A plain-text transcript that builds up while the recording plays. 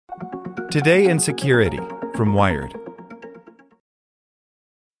Today in Security from Wired.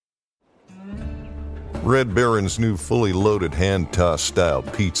 Red Baron's new fully loaded hand-tossed style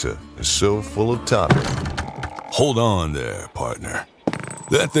pizza is so full of topping. Hold on there, partner.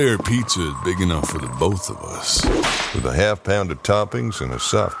 That there pizza is big enough for the both of us. With a half pound of toppings and a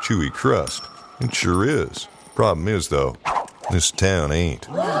soft, chewy crust. It sure is. Problem is, though, this town ain't.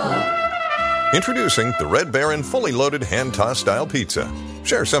 Introducing the Red Baron fully loaded hand-tossed style pizza.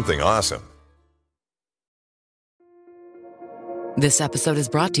 Share something awesome. This episode is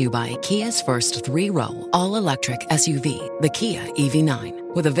brought to you by Kia's first 3-row, all-electric SUV, the Kia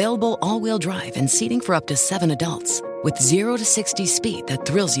EV9, with available all-wheel drive and seating for up to 7 adults, with 0 to 60 speed that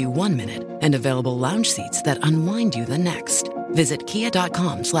thrills you 1 minute and available lounge seats that unwind you the next. Visit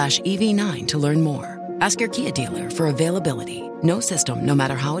kia.com/EV9 to learn more. Ask your Kia dealer for availability. No system, no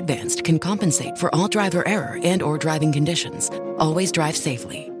matter how advanced, can compensate for all driver error and or driving conditions. Always drive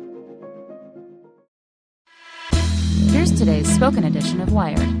safely. Here's today's spoken edition of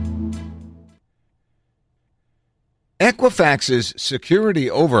Wired. Equifax's security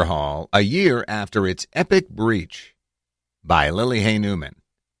overhaul a year after its epic breach, by Lily Hay Newman.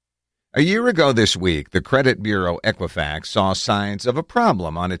 A year ago this week, the credit bureau Equifax saw signs of a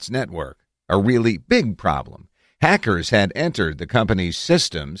problem on its network, a really big problem. Hackers had entered the company's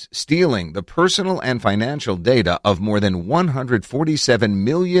systems, stealing the personal and financial data of more than 147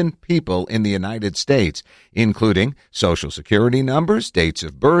 million people in the United States, including Social Security numbers, dates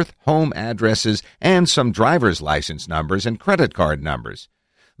of birth, home addresses, and some driver's license numbers and credit card numbers.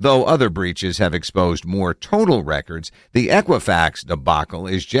 Though other breaches have exposed more total records, the Equifax debacle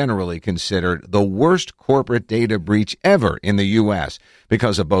is generally considered the worst corporate data breach ever in the U.S.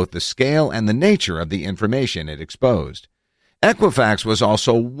 because of both the scale and the nature of the information it exposed. Equifax was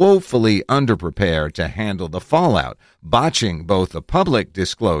also woefully underprepared to handle the fallout, botching both the public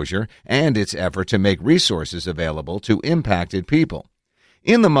disclosure and its effort to make resources available to impacted people.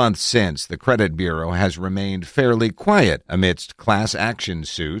 In the months since, the credit bureau has remained fairly quiet amidst class action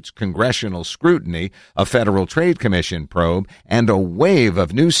suits, congressional scrutiny, a Federal Trade Commission probe, and a wave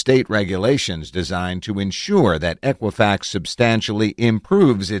of new state regulations designed to ensure that Equifax substantially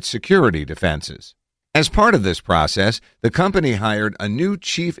improves its security defenses. As part of this process, the company hired a new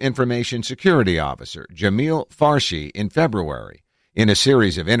Chief Information Security Officer, Jamil Farshi, in February. In a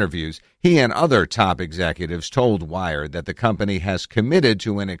series of interviews, he and other top executives told Wired that the company has committed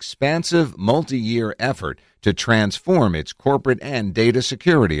to an expansive multi-year effort to transform its corporate and data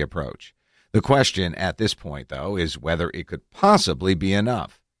security approach. The question at this point, though, is whether it could possibly be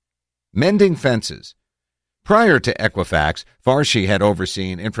enough. Mending fences. Prior to Equifax, Farshi had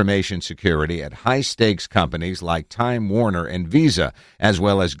overseen information security at high-stakes companies like Time Warner and Visa, as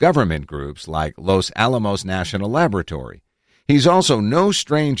well as government groups like Los Alamos National Laboratory. He's also no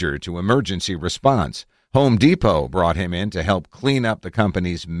stranger to emergency response. Home Depot brought him in to help clean up the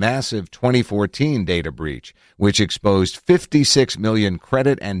company's massive 2014 data breach, which exposed 56 million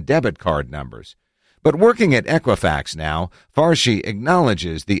credit and debit card numbers. But working at Equifax now, Farshi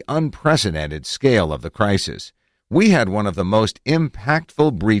acknowledges the unprecedented scale of the crisis. We had one of the most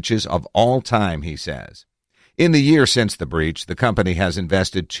impactful breaches of all time, he says. In the year since the breach, the company has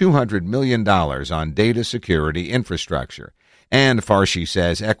invested $200 million on data security infrastructure. And Farshi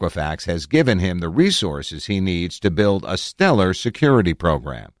says Equifax has given him the resources he needs to build a stellar security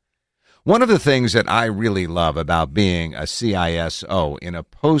program. One of the things that I really love about being a CISO in a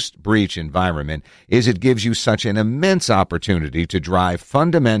post-breach environment is it gives you such an immense opportunity to drive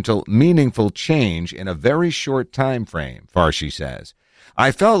fundamental, meaningful change in a very short time frame, Farshi says.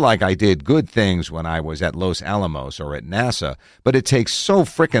 I felt like I did good things when I was at Los Alamos or at NASA, but it takes so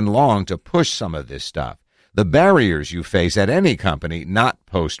frickin' long to push some of this stuff. The barriers you face at any company not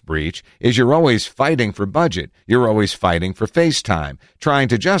post-breach is you're always fighting for budget. You're always fighting for face time, trying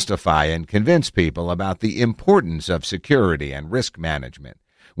to justify and convince people about the importance of security and risk management.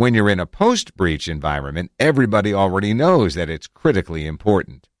 When you're in a post-breach environment, everybody already knows that it's critically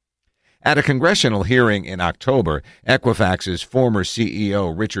important. At a congressional hearing in October, Equifax's former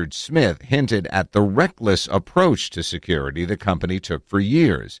CEO Richard Smith hinted at the reckless approach to security the company took for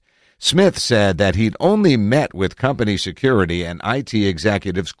years. Smith said that he'd only met with company security and IT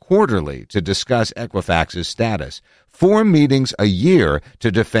executives quarterly to discuss Equifax's status, 4 meetings a year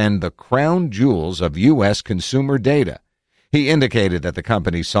to defend the crown jewels of U.S. consumer data. He indicated that the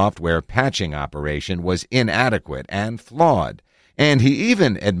company's software patching operation was inadequate and flawed, and he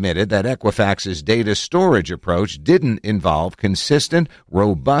even admitted that Equifax's data storage approach didn't involve consistent,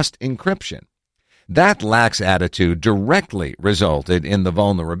 robust encryption. That lax attitude directly resulted in the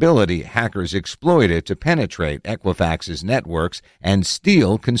vulnerability hackers exploited to penetrate Equifax's networks and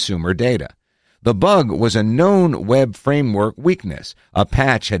steal consumer data. The bug was a known web framework weakness. A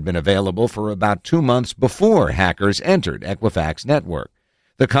patch had been available for about 2 months before hackers entered Equifax network.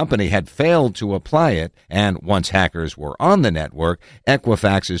 The company had failed to apply it, and once hackers were on the network,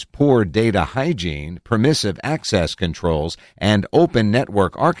 Equifax's poor data hygiene, permissive access controls, and open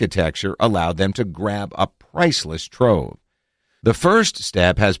network architecture allowed them to grab a priceless trove. The first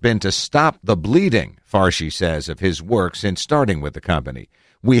step has been to stop the bleeding, Farshi says of his work since starting with the company.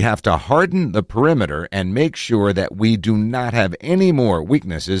 We have to harden the perimeter and make sure that we do not have any more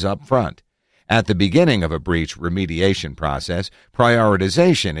weaknesses up front. At the beginning of a breach remediation process,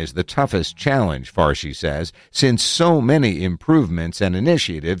 prioritization is the toughest challenge, Farshi says, since so many improvements and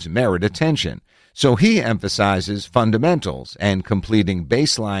initiatives merit attention. So he emphasizes fundamentals and completing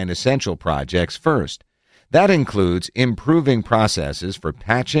baseline essential projects first. That includes improving processes for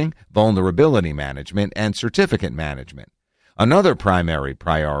patching, vulnerability management, and certificate management. Another primary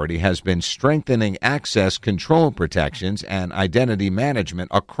priority has been strengthening access control protections and identity management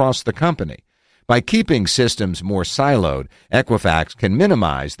across the company. By keeping systems more siloed, Equifax can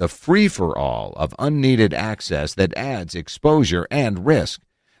minimize the free-for-all of unneeded access that adds exposure and risk.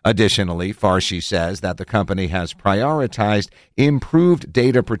 Additionally, Farshi says that the company has prioritized improved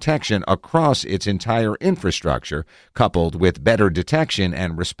data protection across its entire infrastructure, coupled with better detection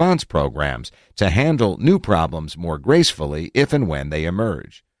and response programs to handle new problems more gracefully if and when they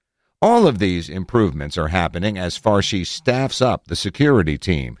emerge. All of these improvements are happening as Farshi staffs up the security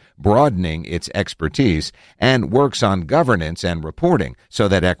team, broadening its expertise, and works on governance and reporting so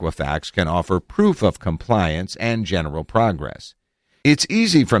that Equifax can offer proof of compliance and general progress. It's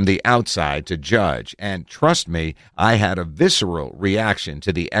easy from the outside to judge, and trust me, I had a visceral reaction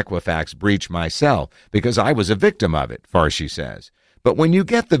to the Equifax breach myself because I was a victim of it, Farshi says. But when you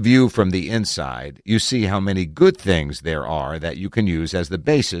get the view from the inside, you see how many good things there are that you can use as the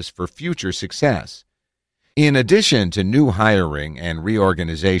basis for future success. In addition to new hiring and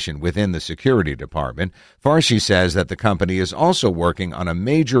reorganization within the security department, Farshi says that the company is also working on a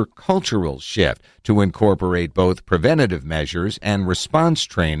major cultural shift to incorporate both preventative measures and response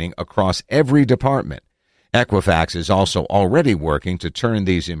training across every department. Equifax is also already working to turn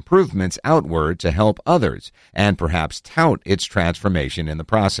these improvements outward to help others and perhaps tout its transformation in the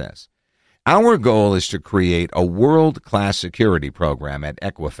process. Our goal is to create a world-class security program at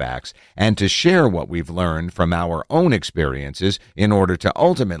Equifax and to share what we've learned from our own experiences in order to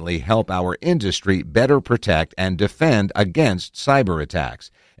ultimately help our industry better protect and defend against cyber attacks,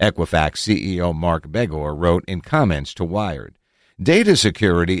 Equifax CEO Mark Begor wrote in comments to Wired. Data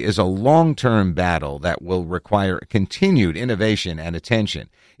security is a long-term battle that will require continued innovation and attention.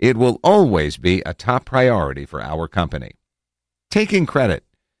 It will always be a top priority for our company. Taking credit.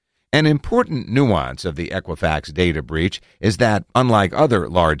 An important nuance of the Equifax data breach is that, unlike other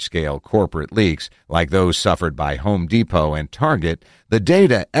large-scale corporate leaks, like those suffered by Home Depot and Target, the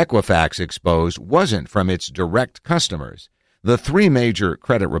data Equifax exposed wasn't from its direct customers. The three major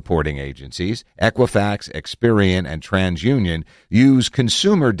credit reporting agencies, Equifax, Experian, and TransUnion, use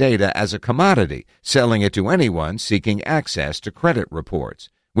consumer data as a commodity, selling it to anyone seeking access to credit reports,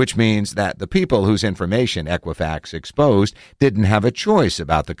 which means that the people whose information Equifax exposed didn't have a choice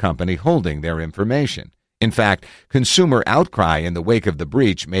about the company holding their information. In fact, consumer outcry in the wake of the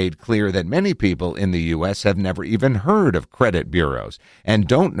breach made clear that many people in the U.S. have never even heard of credit bureaus and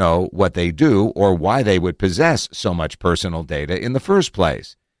don't know what they do or why they would possess so much personal data in the first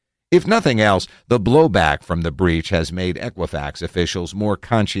place. If nothing else, the blowback from the breach has made Equifax officials more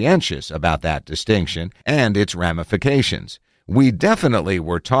conscientious about that distinction and its ramifications. We definitely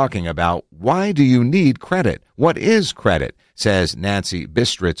were talking about why do you need credit? What is credit? Says Nancy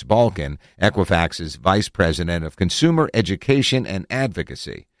Bistritz-Balkin, Equifax's Vice President of Consumer Education and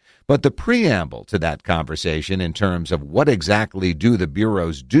Advocacy. But the preamble to that conversation in terms of what exactly do the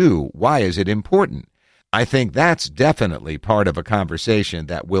bureaus do, why is it important? I think that's definitely part of a conversation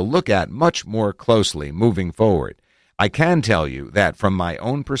that we'll look at much more closely moving forward. I can tell you that from my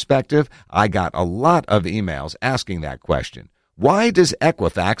own perspective, I got a lot of emails asking that question. Why does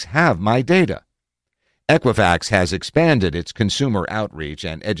Equifax have my data? Equifax has expanded its consumer outreach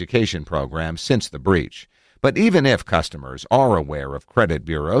and education programs since the breach. But even if customers are aware of credit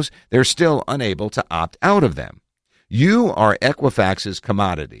bureaus, they're still unable to opt out of them. You are Equifax's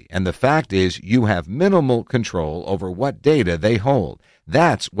commodity, and the fact is you have minimal control over what data they hold.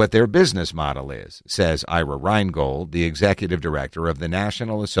 That's what their business model is, says Ira Reingold, the executive director of the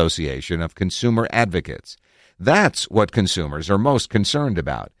National Association of Consumer Advocates. That's what consumers are most concerned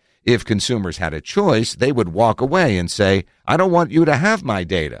about. If consumers had a choice, they would walk away and say, I don't want you to have my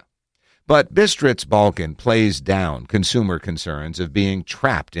data. But Bistritz-Balkin plays down consumer concerns of being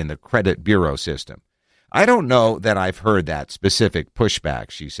trapped in the credit bureau system. I don't know that I've heard that specific pushback,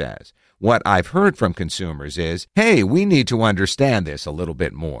 she says. What I've heard from consumers is, hey, we need to understand this a little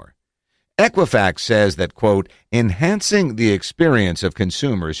bit more. Equifax says that, quote, enhancing the experience of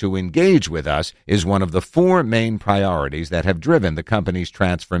consumers who engage with us is one of the 4 main priorities that have driven the company's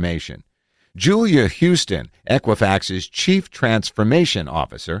transformation. Julia Houston, Equifax's Chief Transformation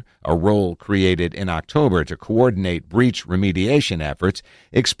Officer, a role created in October to coordinate breach remediation efforts,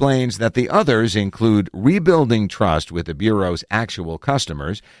 explains that the others include rebuilding trust with the Bureau's actual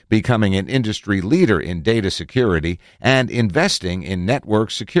customers, becoming an industry leader in data security, and investing in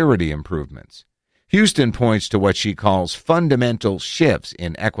network security improvements. Houston points to what she calls fundamental shifts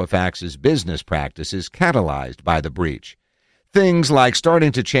in Equifax's business practices catalyzed by the breach. Things like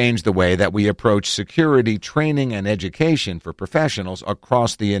starting to change the way that we approach security training and education for professionals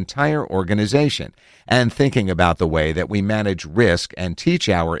across the entire organization, and thinking about the way that we manage risk and teach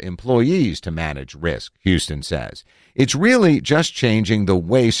our employees to manage risk, Houston says. It's really just changing the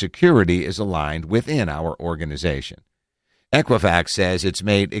way security is aligned within our organization. Equifax says it's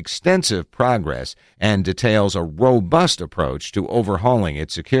made extensive progress and details a robust approach to overhauling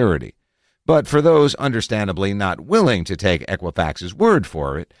its security. But for those understandably not willing to take Equifax's word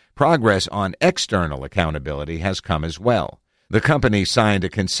for it, progress on external accountability has come as well. The company signed a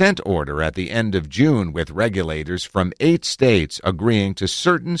consent order at the end of June with regulators from 8 states agreeing to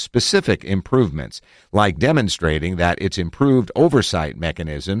certain specific improvements, like demonstrating that its improved oversight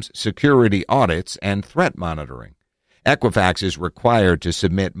mechanisms, security audits, and threat monitoring. Equifax is required to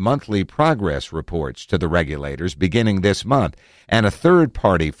submit monthly progress reports to the regulators beginning this month, and a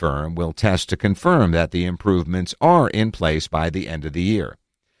third-party firm will test to confirm that the improvements are in place by the end of the year.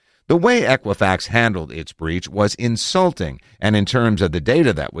 The way Equifax handled its breach was insulting, and in terms of the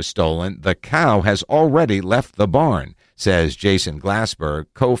data that was stolen, the cow has already left the barn, says Jason Glassberg,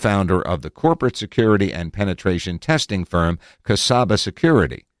 co-founder of the corporate security and penetration testing firm Casaba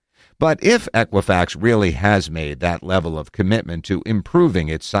Security. But if Equifax really has made that level of commitment to improving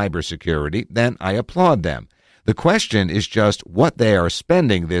its cybersecurity, then I applaud them. The question is just what they are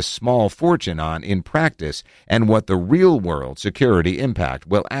spending this small fortune on in practice and what the real-world security impact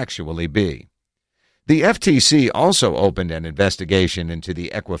will actually be. The FTC also opened an investigation into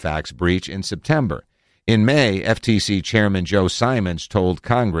the Equifax breach in September. In May, FTC Chairman Joe Simons told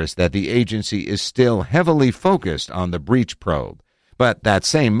Congress that the agency is still heavily focused on the breach probe. But that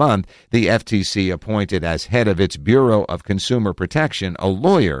same month, the FTC appointed as head of its Bureau of Consumer Protection a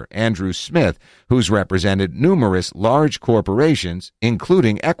lawyer, Andrew Smith, who's represented numerous large corporations,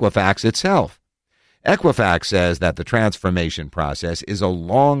 including Equifax itself. Equifax says that the transformation process is a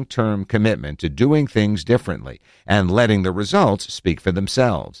long-term commitment to doing things differently and letting the results speak for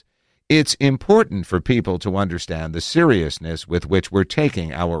themselves. It's important for people to understand the seriousness with which we're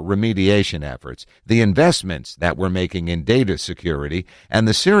taking our remediation efforts, the investments that we're making in data security, and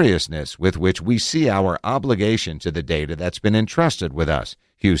the seriousness with which we see our obligation to the data that's been entrusted with us,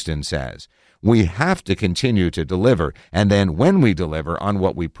 Houston says. We have to continue to deliver, and then when we deliver on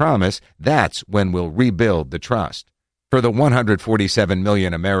what we promise, that's when we'll rebuild the trust. For the 147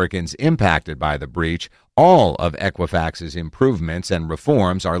 million Americans impacted by the breach, all of Equifax's improvements and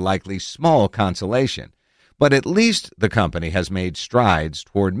reforms are likely small consolation. But at least the company has made strides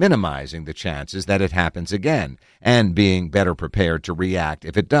toward minimizing the chances that it happens again and being better prepared to react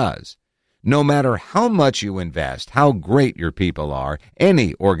if it does. No matter how much you invest, how great your people are,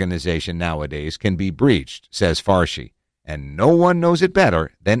 any organization nowadays can be breached, says Farshi, and no one knows it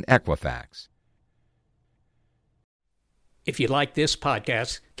better than Equifax. If you like this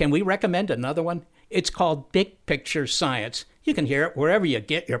podcast, can we recommend another one? It's called Big Picture Science. You can hear it wherever you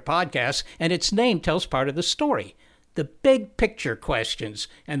get your podcasts, and its name tells part of the story. The big picture questions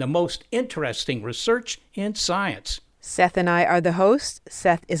and the most interesting research in science. Seth and I are the hosts.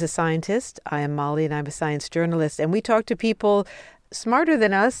 Seth is a scientist. I am Molly, and I'm a science journalist. And we talk to people smarter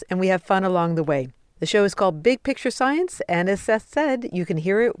than us, and we have fun along the way. The show is called Big Picture Science, and as Seth said, you can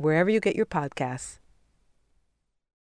hear it wherever you get your podcasts.